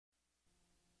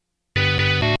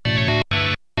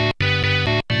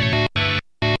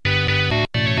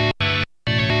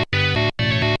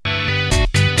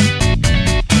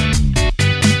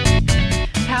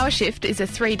Shift is a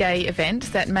 3-day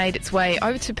event that made its way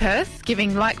over to Perth,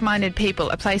 giving like-minded people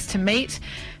a place to meet,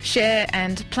 share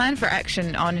and plan for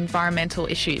action on environmental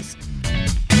issues.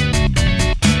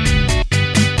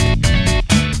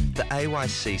 The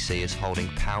AYCC is holding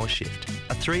Power Shift,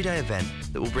 a 3-day event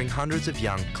that will bring hundreds of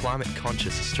young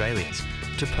climate-conscious Australians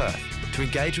to Perth to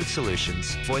engage with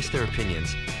solutions, voice their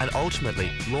opinions and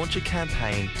ultimately launch a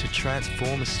campaign to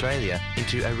transform Australia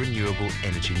into a renewable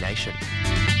energy nation.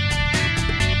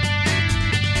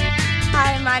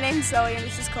 Hi, my name's Zoe and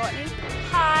this is Courtney.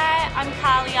 Hi, I'm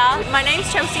Kalia. My name's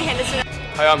Chelsea Henderson.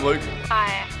 Hi, I'm Luke.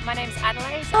 Hi, my name's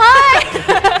Adelaide. Hi!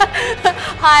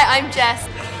 Hi, I'm Jess.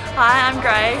 Hi, I'm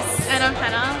Grace. And I'm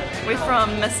Hannah. We're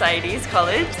from Mercedes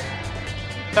College.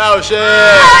 Power Shift!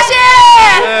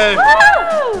 Power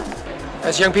Shift!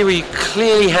 As young people, you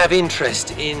clearly have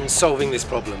interest in solving this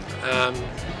problem,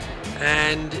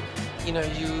 and you know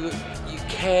you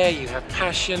care, you have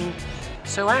passion.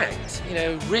 So act. You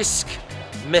know, risk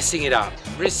messing it up,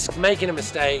 risk making a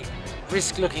mistake,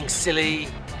 risk looking silly.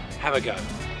 Have a go.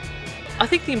 I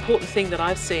think the important thing that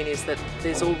I've seen is that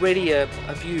there's already a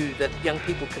view that young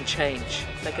people can change.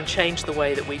 They can change the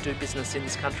way that we do business in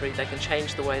this country, they can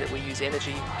change the way that we use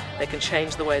energy, they can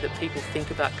change the way that people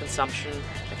think about consumption,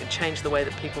 they can change the way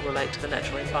that people relate to the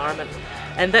natural environment.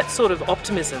 And that sort of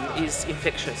optimism is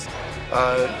infectious.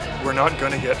 We're not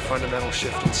going to get fundamental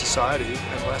shift in society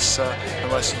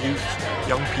unless youth,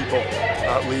 young people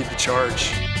lead the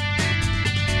charge.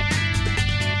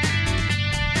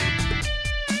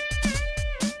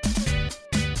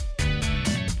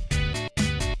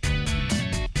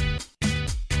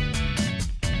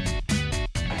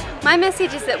 My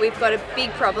message is that we've got a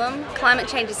big problem. Climate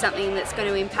change is something that's going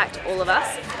to impact all of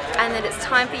us, and that it's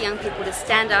time for young people to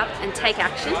stand up and take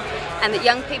action, and that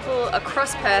young people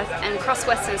across Perth and across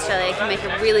Western Australia can make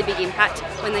a really big impact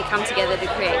when they come together to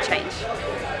create change.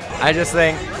 I just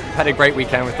think we've had a great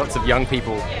weekend with lots of young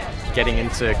people getting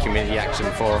into community action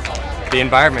for the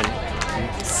environment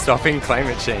and stopping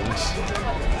climate change.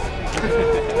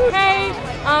 Hey,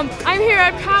 I'm here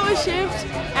at Power Shift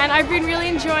and I've been really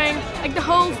enjoying the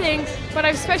whole thing, but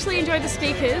I've especially enjoyed the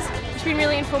speakers, which have been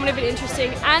really informative and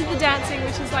interesting, and the dancing,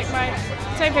 which is like my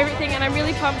favourite thing, and I'm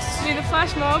really pumped to do the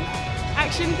flash mob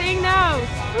action thing now.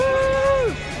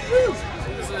 Woo! Woo!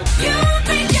 You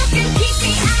think you can keep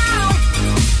me out?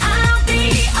 I'll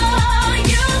be all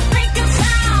you think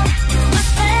about. My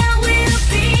spell will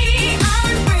be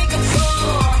unbreakable.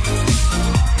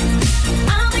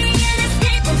 I'll be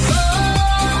inescapable.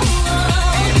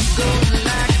 Go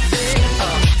like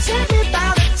this. Tell me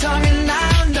about the tongue and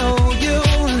I'll know you.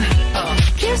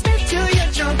 Kiss me till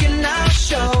you're drunk and I'll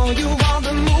show you all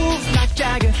the moves like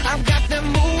Jagger. I've got the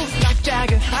moves like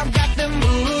Jagger. I've got the moves.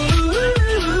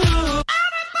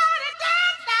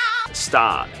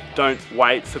 Start. Don't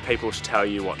wait for people to tell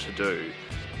you what to do.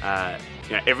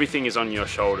 You know, everything is on your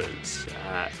shoulders.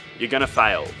 You're going to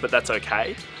fail, but that's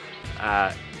okay.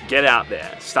 Get out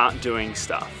there, start doing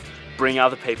stuff, bring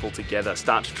other people together,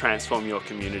 start to transform your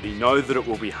community. Know that it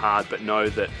will be hard, but know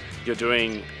that you're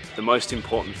doing the most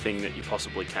important thing that you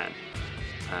possibly can.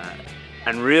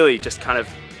 And really just kind of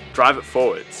drive it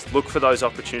forwards. Look for those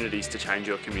opportunities to change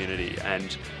your community,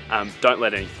 and don't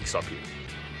let anything stop you.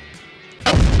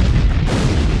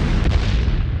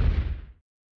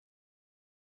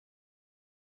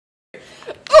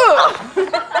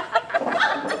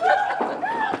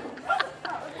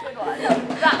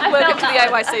 Welcome to the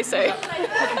AYCC.